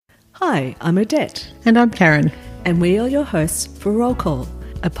Hi, I'm Odette. And I'm Karen. And we are your hosts for Roll Call,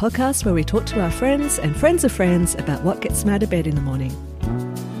 a podcast where we talk to our friends and friends of friends about what gets them out of bed in the morning.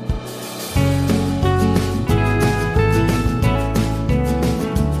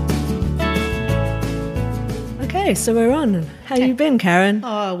 Okay, so we're on. How you been, Karen?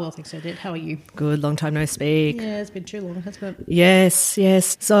 Oh, well, thanks, Odette. How are you? Good, long time no speak. Yeah, it's been too long, hasn't it?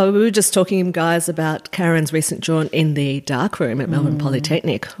 Yes. So we were just talking, guys, about Karen's recent jaunt in the darkroom at Melbourne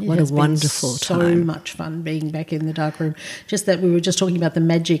Polytechnic. What a wonderful time. So much fun being back in the darkroom. Just that we were just talking about the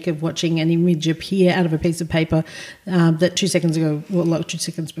magic of watching an image appear out of a piece of paper that 2 seconds ago, well, like 2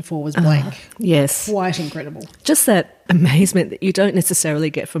 seconds before was blank. Yes. Quite incredible. Just that amazement that you don't necessarily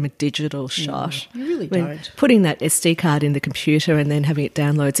get from a digital shot. You really don't. Putting that SD card in the computer and then having it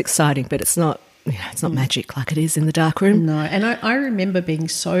download is exciting, but it's not, it's not magic like it is in the darkroom. No, and I remember being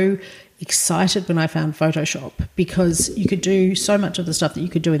so excited when I found Photoshop because you could do so much of the stuff that you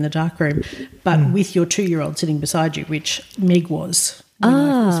could do in the darkroom, but with your 2-year-old sitting beside you, which Meg was.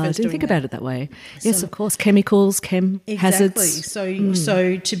 I didn't think about it that way. Yes, of course, chemicals, hazards. Exactly.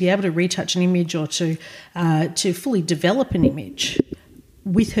 So to be able to retouch an image or to fully develop an image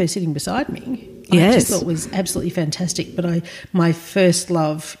with her sitting beside me, I just thought was absolutely fantastic. But my first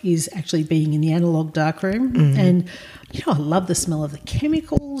love is actually being in the analogue darkroom, and I love the smell of the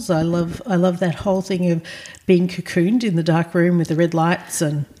chemicals. I love that whole thing of being cocooned in the darkroom with the red lights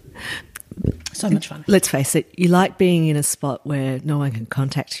and. So much fun. Let's face it, you like being in a spot where no one can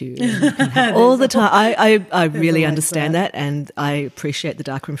contact you all the time. I really understand that, and I appreciate the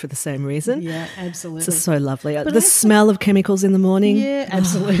darkroom for the same reason. Yeah, absolutely. It's just so lovely. But the smell of chemicals in the morning. Yeah,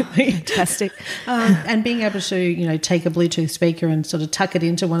 absolutely. Fantastic. And being able to, take a Bluetooth speaker and sort of tuck it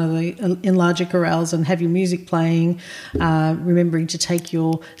into one of the enlarger corrals and have your music playing, remembering to take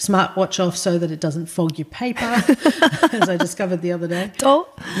your smartwatch off so that it doesn't fog your paper, as I discovered the other day. Oh.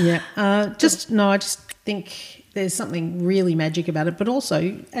 Yeah. I just think there's something really magic about it, but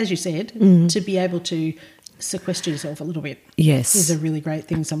also, as you said, to be able to sequester yourself a little bit is a really great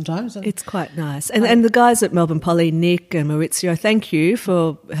thing sometimes. It's quite nice. And the guys at Melbourne Poly, Nick and Maurizio, thank you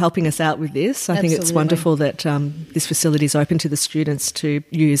for helping us out with this. I think it's wonderful that this facility is open to the students to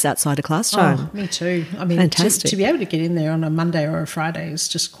use outside of class time. Oh, me too. I mean, fantastic. To be able to get in there on a Monday or a Friday is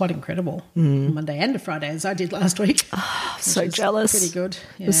just quite incredible. Monday and a Friday, as I did last week. Oh, so jealous. Pretty good.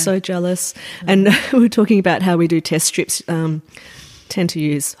 Yeah. I was so jealous. And we were talking about how we do test strips. Tend to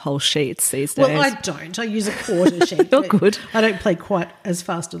use whole sheets these days. Well, I don't. I use a quarter sheet. You're good. I don't play quite as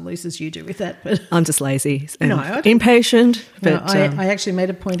fast and loose as you do with that. But I'm just lazy and impatient. But I actually made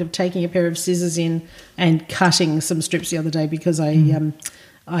a point of taking a pair of scissors in and cutting some strips the other day because I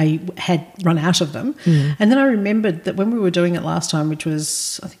had run out of them. And then I remembered that when we were doing it last time, which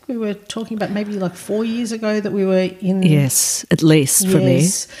was, I think we were talking about maybe like 4 years ago that we were in. Yes, at least for me.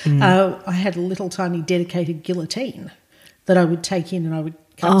 I had a little tiny dedicated guillotine that I would take in and I would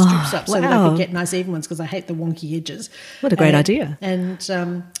cut strips up so that I could get nice even ones because I hate the wonky edges. What a great idea. And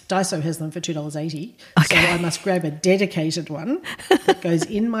Daiso has them for $2.80. Okay. So I must grab a dedicated one that goes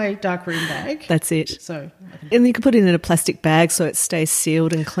in my darkroom bag. That's it. And you can put it in a plastic bag so it stays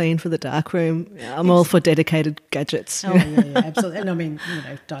sealed and clean for the darkroom. I'm all for dedicated gadgets. Oh, yeah, absolutely. And I mean,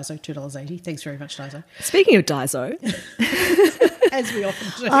 Daiso, $2.80. Thanks very much, Daiso. Speaking of Daiso... As we often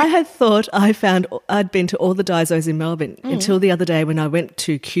do. I had thought I'd been to all the Daisos in Melbourne until the other day when I went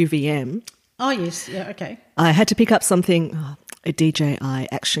to QVM. Oh, yes. Yeah, okay. I had to pick up something, a DJI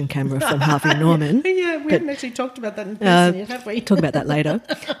action camera from Harvey Norman. Yeah, we haven't actually talked about that in person yet, have we? Talk about that later.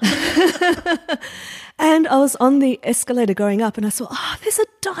 And I was on the escalator going up and I saw, there's a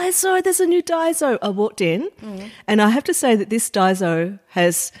Daiso, there's a new Daiso. I walked in and I have to say that this Daiso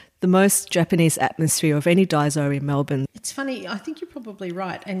has the most Japanese atmosphere of any Daiso in Melbourne. It's funny, I think you're probably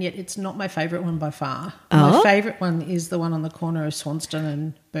right, and yet it's not my favourite one by far. My favourite one is the one on the corner of Swanston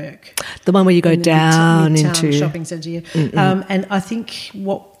and Burke. The one where you go down into... shopping centre, yeah. And I think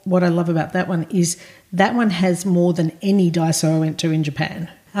what I love about that one is that one has more than any Daiso I went to in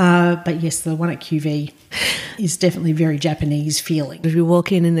Japan. But yes, the one at QV is definitely very Japanese feeling. If you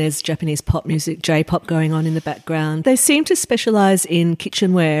walk in and there's Japanese pop music, J-pop going on in the background. They seem to specialise in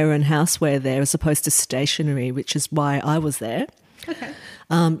kitchenware and houseware there as opposed to stationery, which is why I was there. Okay.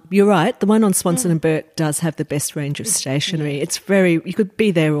 You're right. The one on Swanson and Burke does have the best range of stationery. Yeah. It's you could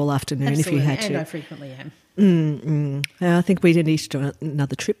be there all afternoon if you had to. And I frequently am. I think we need to do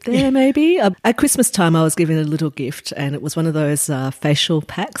another trip there maybe. At Christmas time I was given a little gift and it was one of those facial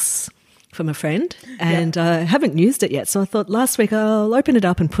packs from a friend and I haven't used it yet. So I thought last week I'll open it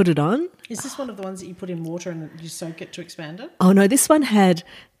up and put it on. Is this one of the ones that you put in water and you soak it to expand it? Oh, no, this one had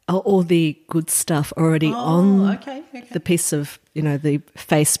all the good stuff already on okay. the piece of, the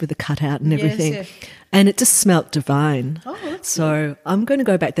face with the cutout and Yes, everything. yeah. And it just smelt divine. Oh, that's so I'm going to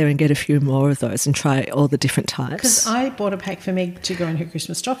go back there and get a few more of those and try all the different types. Because I bought a pack for Meg to go in her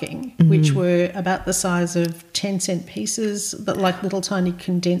Christmas stocking, which were about the size of 10-cent pieces, but like little tiny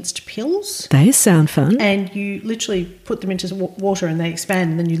condensed pills. They sound fun. And you literally put them into water and they expand,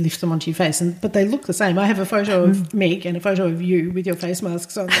 and then you lift them onto your face. But they look the same. I have a photo of Meg and a photo of you with your face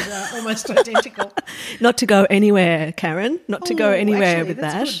masks on that are almost identical. Not to go anywhere, Karen. Not to go anywhere actually, with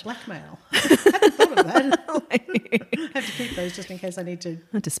that's that. Good blackmail. I hadn't thought of that. I have to keep those just in case I need to.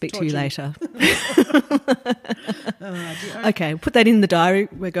 I have to speak to you later. Dear. Okay, put that in the diary.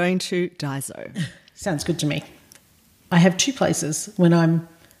 We're going to Daiso. Sounds good to me. I have two places when I'm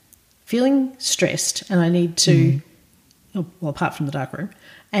feeling stressed and I need to, well, apart from the dark room,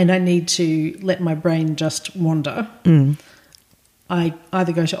 and I need to let my brain just wander. I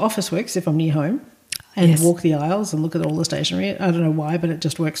either go to Officeworks if I'm near home and Yes. walk the aisles and look at all the stationery. I don't know why, but it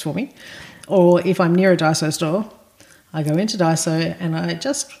just works for me. Or if I'm near a Daiso store, I go into Daiso and I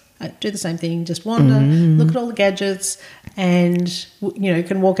do the same thing, just wander, look at all the gadgets, and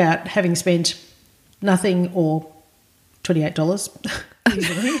can walk out having spent nothing or $28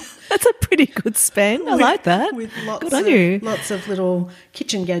 usually. That's a pretty good spend. I like that. With Good on you. lots of little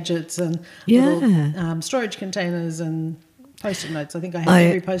kitchen gadgets and Yeah. little storage containers and Post-it notes. I think I have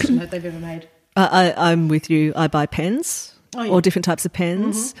every Post-it note they've ever made. I'm with you. I buy pens. Oh, yeah. All different types of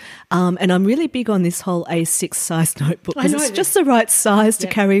pens. And I'm really big on this whole A6 size notebook because it's just the right size to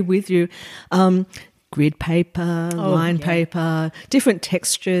carry with you. Grid paper, line paper, different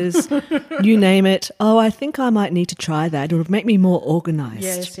textures, you name it. Oh, I think I might need to try that. It'll make me more organised.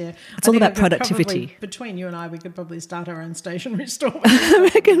 Yes, yeah. It's all about productivity. Between you and I, we could probably start our own stationery store. I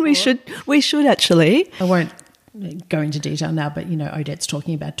reckon we should actually. I won't go into detail now, but Odette's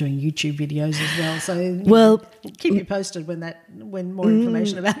talking about doing YouTube videos as well. So keep you posted when more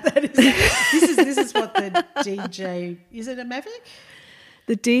information about that is. This is what the DJ is. It a Mavic?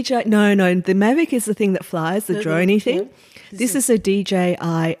 The DJ, no, the Mavic is the thing that flies, the droney thing. Yeah. This is a DJI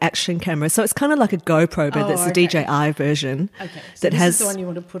action camera, so it's kind of like a GoPro, but that's the DJI version. Okay, so this is the one you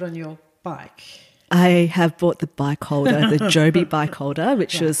want to put on your bike. I have bought the bike holder, the Joby bike holder,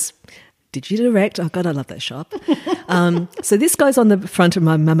 which was Digidirect. Oh God, I love that shop. So this goes on the front of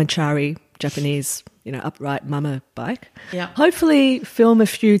my Mamachari Japanese, upright mama bike. Yeah. Hopefully film a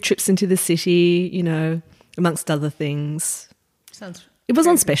few trips into the city, amongst other things. Sounds. It was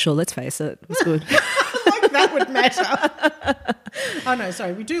on special, let's face it. It was good. Like that would matter. Oh no,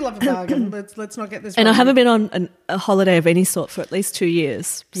 sorry. We do love a bargain. Let's not get this. And wrong. I haven't been on a holiday of any sort for at least 2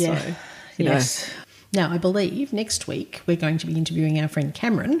 years. Yeah. So, you know. Yes. Now, I believe next week we're going to be interviewing our friend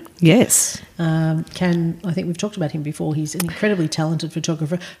Cameron. Yes. I think we've talked about him before. He's an incredibly talented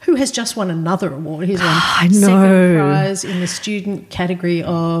photographer who has just won another award. He's won second prize in the student category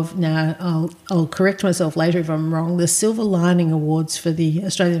of, now I'll correct myself later if I'm wrong, the Silver Lining Awards for the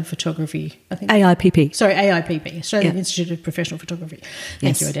Australian Photography, I think. AIPP. Sorry, AIPP, Australian Institute of Professional Photography.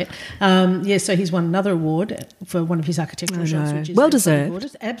 Thank you, Odette. So he's won another award for one of his architectural shots, which is well deserved.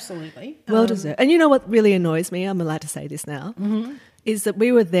 gorgeous. Absolutely. Well deserved. And you know what really annoys me? I'm allowed to say this now. Mm-hmm. Is that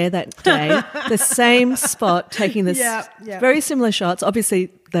we were there that day, the same spot, taking this very similar shots.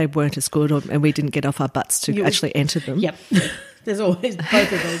 Obviously, they weren't as good, and we didn't get off our butts to actually enter them. Yep. There's always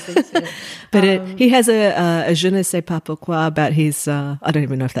both of those things. Yeah. But he has a je ne sais pas pourquoi about his, I don't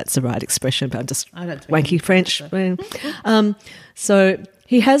even know if that's the right expression, but I'm just wanky French. So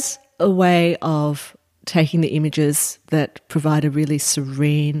he has a way of taking the images that provide a really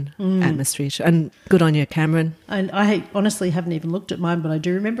serene atmosphere. And good on you, Cameron. And I honestly haven't even looked at mine, but I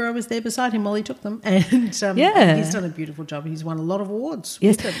do remember I was there beside him while he took them. And he's done a beautiful job. He's won a lot of awards.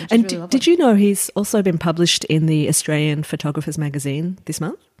 Yes. With them, and really did you know he's also been published in the Australian Photographers magazine this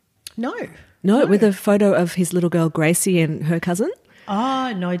month? No, with a photo of his little girl Gracie and her cousin.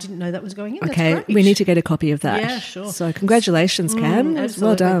 Oh, no, I didn't know that was going in. Okay, That's great. we need to get a copy of that. Yeah, sure. So congratulations, Cam.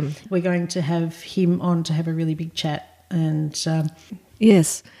 Well done. We're going to have him on to have a really big chat. And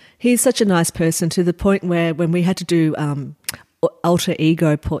yes, he's such a nice person to the point where when we had to do alter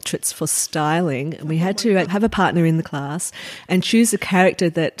ego portraits for styling, and we had to have a partner in the class and choose a character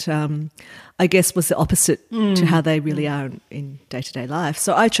that I guess was the opposite to how they really are in day-to-day life.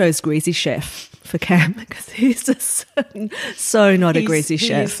 So I chose Greasy Chef for Cam because he's just so not a greasy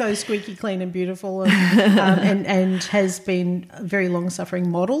chef. He is so squeaky clean and beautiful and has been a very long-suffering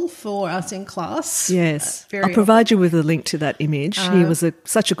model for us in class. Yes. I'll provide you with a link to that image. He was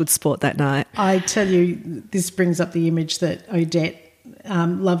such a good sport that night. I tell you, this brings up the image that Odette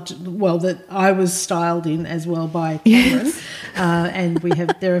that I was styled in as well by Cameron. Yes. And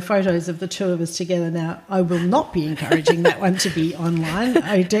there are photos of the two of us together now. I will not be encouraging that one to be online.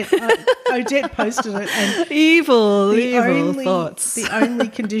 Odette posted it, and evil thoughts. The only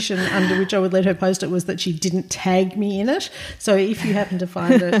condition under which I would let her post it was that she didn't tag me in it. So if you happen to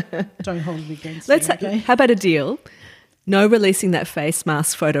find it, don't hold it against me. Okay? How about a deal? No releasing that face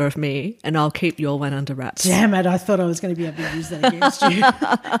mask photo of me, and I'll keep your one under wraps. Damn it, I thought I was going to be able to use that against you.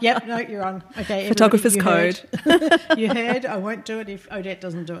 Yep, no, you're on. Okay, photographer's code. You heard, I won't do it if Odette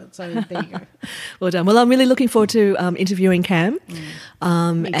doesn't do it, so there you go. Well done. Well, I'm really looking forward to interviewing Cam.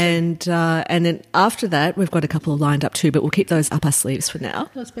 And then after that, we've got a couple lined up too, but we'll keep those up our sleeves for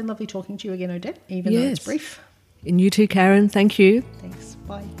now. Well, it's been lovely talking to you again, Odette, even though it's brief. And you too, Karen. Thank you. Thanks.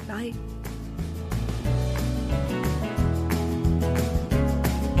 Bye. Bye.